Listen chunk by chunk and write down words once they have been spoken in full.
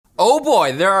Oh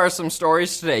boy, there are some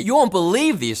stories today. You won't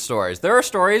believe these stories. There are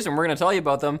stories, and we're going to tell you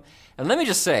about them. And let me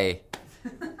just say,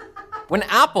 when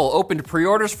Apple opened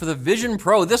pre-orders for the Vision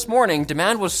Pro this morning,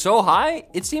 demand was so high,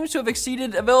 it seems to have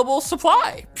exceeded available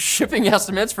supply. Shipping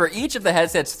estimates for each of the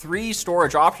headset's 3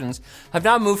 storage options have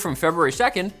now moved from February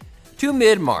 2nd to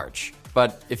mid-March.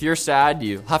 But if you're sad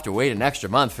you'll have to wait an extra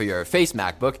month for your Face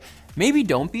MacBook, maybe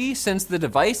don't be, since the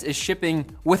device is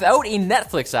shipping without a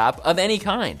Netflix app of any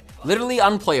kind. Literally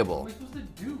unplayable. What am I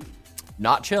supposed to do?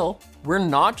 Not chill. We're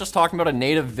not just talking about a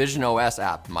native Vision OS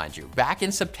app, mind you. Back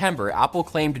in September, Apple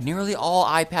claimed nearly all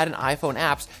iPad and iPhone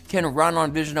apps can run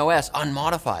on Vision OS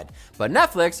unmodified. But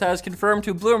Netflix has confirmed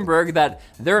to Bloomberg that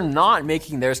they're not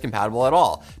making theirs compatible at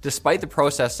all, despite the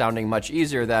process sounding much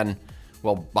easier than,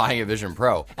 well, buying a Vision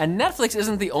Pro. And Netflix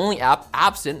isn't the only app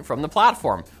absent from the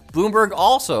platform. Bloomberg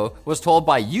also was told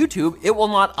by YouTube it will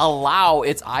not allow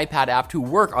its iPad app to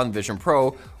work on Vision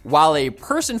Pro, while a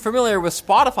person familiar with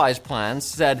Spotify's plans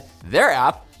said their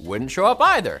app wouldn't show up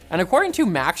either. And according to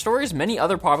Mac Stories, many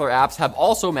other popular apps have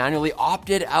also manually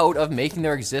opted out of making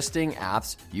their existing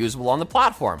apps usable on the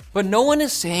platform. But no one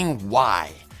is saying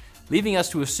why, leaving us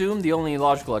to assume the only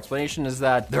logical explanation is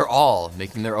that they're all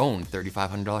making their own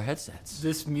 $3,500 headsets.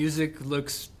 This music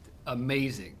looks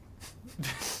amazing.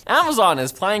 Amazon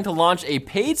is planning to launch a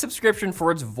paid subscription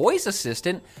for its voice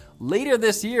assistant later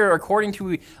this year, according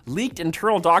to leaked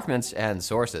internal documents and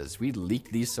sources. We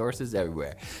leaked these sources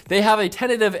everywhere. They have a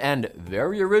tentative and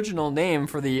very original name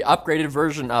for the upgraded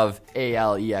version of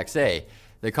ALEXA.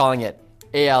 They're calling it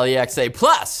ALEXA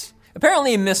Plus.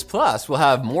 Apparently, Miss Plus will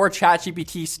have more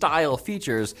ChatGPT-style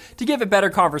features to give it better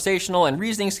conversational and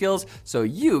reasoning skills so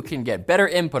you can get better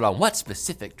input on what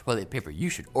specific toilet paper you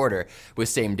should order with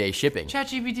same-day shipping.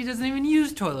 ChatGPT doesn't even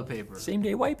use toilet paper.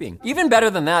 Same-day wiping. Even better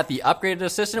than that, the upgraded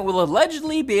assistant will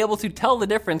allegedly be able to tell the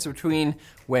difference between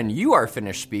when you are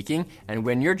finished speaking and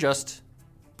when you're just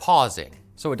pausing,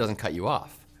 so it doesn't cut you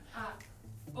off.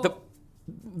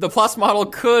 The Plus model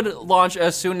could launch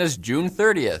as soon as June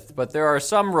 30th, but there are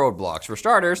some roadblocks. For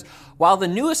starters, while the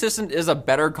new assistant is a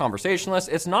better conversationalist,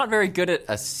 it's not very good at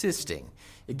assisting.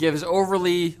 It gives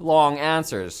overly long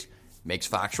answers, makes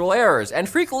factual errors, and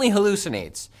frequently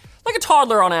hallucinates, like a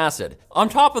toddler on acid. On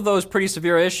top of those pretty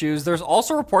severe issues, there's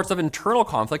also reports of internal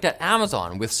conflict at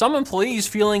Amazon, with some employees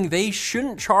feeling they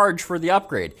shouldn't charge for the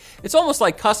upgrade. It's almost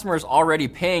like customers already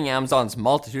paying Amazon's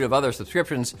multitude of other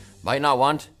subscriptions might not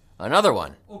want another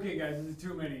one. Okay, guys, this is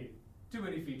too many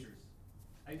features.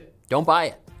 Don't buy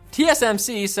it.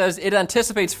 TSMC says it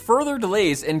anticipates further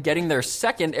delays in getting their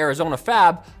second Arizona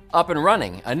fab up and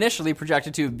running. Initially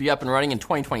projected to be up and running in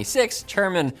 2026,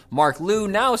 Chairman Mark Liu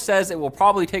now says it will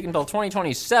probably take until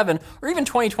 2027 or even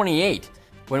 2028,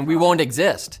 when we won't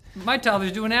exist. My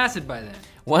toddler's doing acid by then.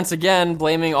 Once again,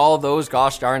 blaming all those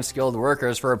gosh darn skilled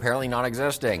workers for apparently not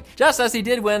existing, just as he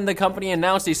did when the company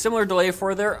announced a similar delay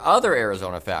for their other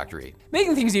Arizona factory.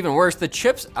 Making things even worse, the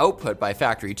chips output by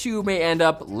Factory 2 may end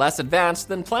up less advanced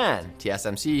than planned.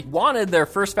 TSMC wanted their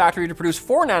first factory to produce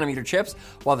 4nm chips,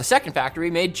 while the second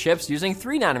factory made chips using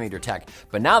 3nm tech.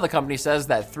 But now the company says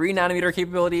that 3nm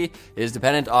capability is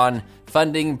dependent on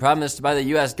funding promised by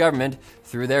the US government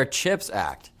through their CHIPS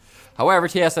Act. However,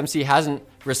 TSMC hasn't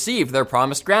received their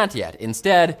promised grant yet.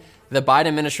 Instead, the Biden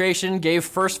administration gave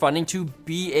first funding to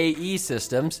BAE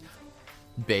Systems,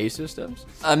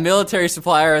 a military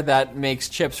supplier that makes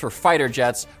chips for fighter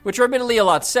jets, which are admittedly a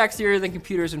lot sexier than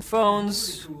computers and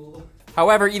phones. Cool.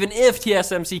 However, even if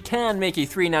TSMC can make a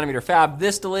 3nm fab,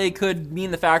 this delay could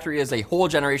mean the factory is a whole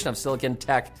generation of silicon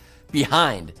tech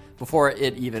behind before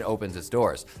it even opens its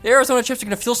doors. The Arizona chips are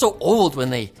gonna feel so old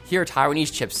when they hear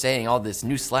Taiwanese chips saying all this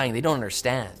new slang they don't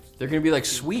understand. They're gonna be like,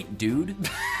 sweet, dude.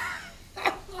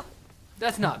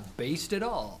 That's not based at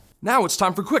all. Now it's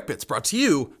time for Quick Bits, brought to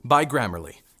you by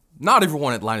Grammarly. Not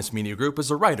everyone at Linus Media Group is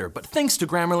a writer, but thanks to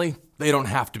Grammarly, they don't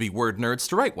have to be word nerds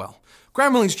to write well.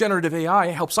 Grammarly's generative AI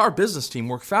helps our business team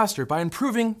work faster by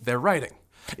improving their writing.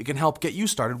 It can help get you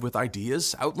started with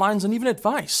ideas, outlines, and even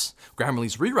advice.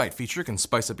 Grammarly's rewrite feature can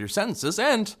spice up your sentences,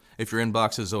 and if your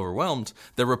inbox is overwhelmed,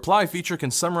 their reply feature can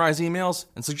summarize emails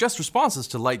and suggest responses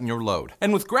to lighten your load.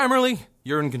 And with Grammarly,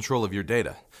 you're in control of your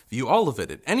data. View all of it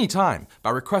at any time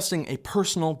by requesting a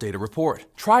personal data report.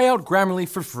 Try out Grammarly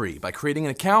for free by creating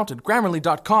an account at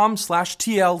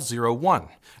grammarly.com/TL01.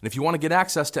 And if you want to get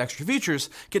access to extra features,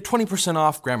 get 20%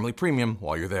 off Grammarly Premium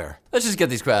while you're there. Let's just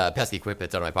get these pesky Quick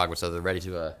Bits out of my pocket so they're ready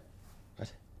to,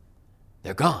 what?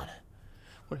 They're gone.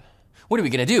 What are we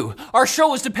gonna do? Our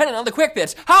show is dependent on the Quick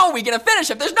Bits. How are we gonna finish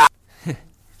if there's no...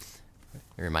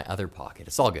 They're in my other pocket.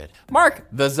 It's all good. Mark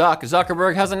the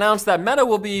Zuckerberg has announced that Meta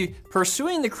will be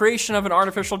pursuing the creation of an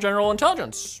artificial general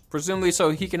intelligence, presumably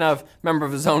so he can have a member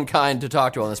of his own kind to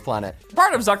talk to on this planet.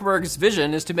 Part of Zuckerberg's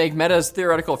vision is to make Meta's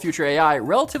theoretical future AI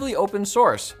relatively open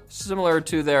source, similar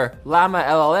to their Llama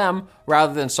LLM,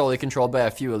 rather than solely controlled by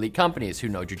a few elite companies who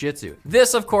know jujitsu.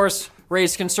 This, of course,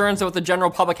 raised concerns about the general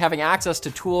public having access to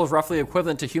tools roughly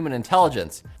equivalent to human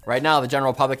intelligence. Right now, the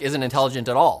general public isn't intelligent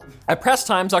at all. At press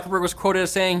time, Zuckerberg was quoted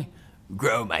as saying,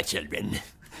 "Grow, my children.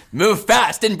 Move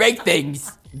fast and break things."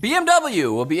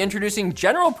 BMW will be introducing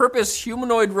general-purpose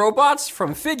humanoid robots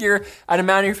from Figure at a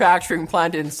manufacturing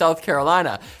plant in South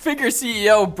Carolina. Figure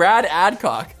CEO Brad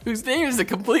Adcock, whose name is a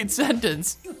complete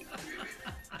sentence.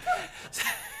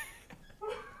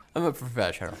 I'm a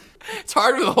professional. It's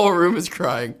hard when the whole room is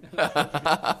crying.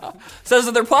 Says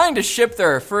that they're planning to ship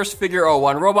their first Figure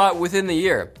 01 robot within the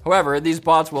year. However, these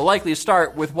bots will likely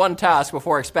start with one task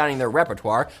before expanding their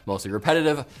repertoire, mostly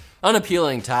repetitive,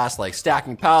 unappealing tasks like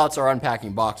stacking pallets or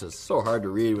unpacking boxes. So hard to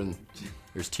read when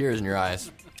there's tears in your eyes.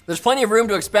 There's plenty of room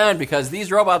to expand because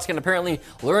these robots can apparently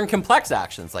learn complex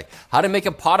actions like how to make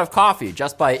a pot of coffee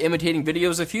just by imitating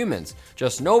videos of humans.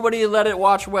 Just nobody let it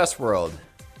watch Westworld.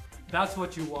 That's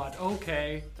what you want,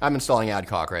 okay. I'm installing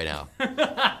Adcock right now.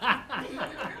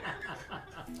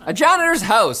 A janitor's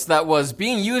house that was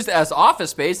being used as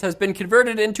office space has been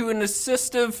converted into an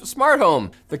assistive smart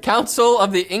home. The council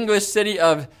of the English city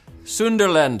of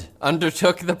Sunderland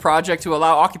undertook the project to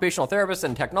allow occupational therapists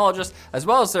and technologists, as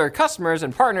well as their customers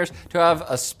and partners, to have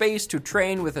a space to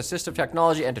train with assistive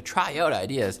technology and to try out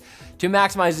ideas to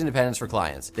maximize independence for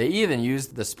clients. They even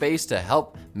used the space to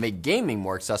help make gaming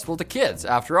more accessible to kids.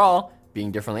 After all,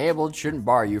 being differently abled shouldn't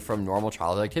bar you from normal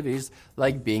childhood activities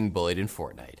like being bullied in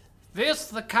Fortnite. This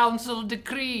the council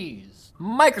decrees.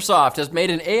 Microsoft has made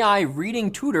an AI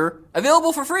reading tutor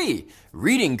available for free.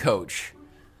 Reading Coach.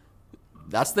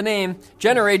 That's the name.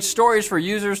 Generates stories for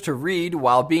users to read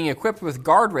while being equipped with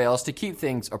guardrails to keep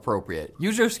things appropriate.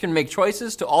 Users can make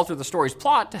choices to alter the story's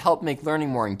plot to help make learning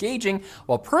more engaging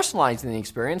while personalizing the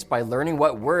experience by learning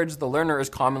what words the learner is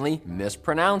commonly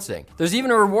mispronouncing. There's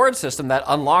even a reward system that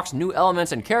unlocks new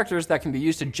elements and characters that can be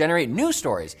used to generate new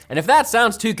stories. And if that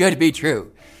sounds too good to be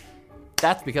true,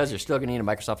 that's because you're still going to need a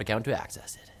Microsoft account to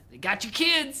access it. They got your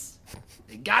kids.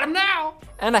 They got them now.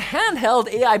 And a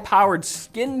handheld AI-powered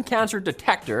skin cancer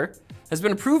detector has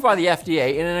been approved by the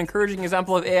FDA in an encouraging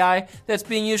example of AI that's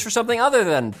being used for something other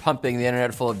than pumping the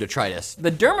internet full of detritus. The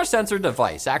DermaSensor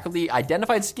device accurately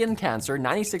identified skin cancer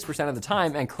 96% of the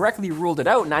time and correctly ruled it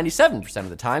out 97% of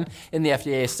the time in the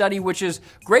FDA study, which is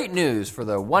great news for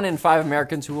the 1 in 5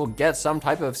 Americans who will get some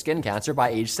type of skin cancer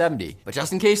by age 70. But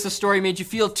just in case the story made you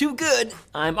feel too good,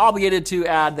 I'm obligated to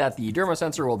add that the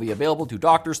DermaSensor will be available to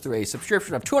doctors through a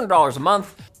subscription of $200 a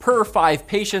month per 5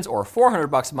 patients or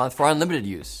 $400 a month for unlimited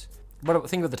use. But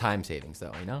think of the time savings,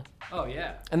 though, you know? Oh,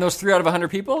 yeah. And those 3 out of 100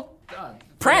 people?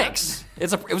 Pranks!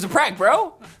 It was a prank,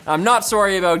 bro! I'm not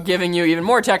sorry about giving you even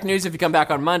more tech news if you come back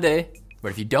on Monday,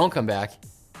 but if you don't come back,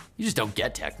 you just don't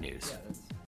get tech news. Yeah,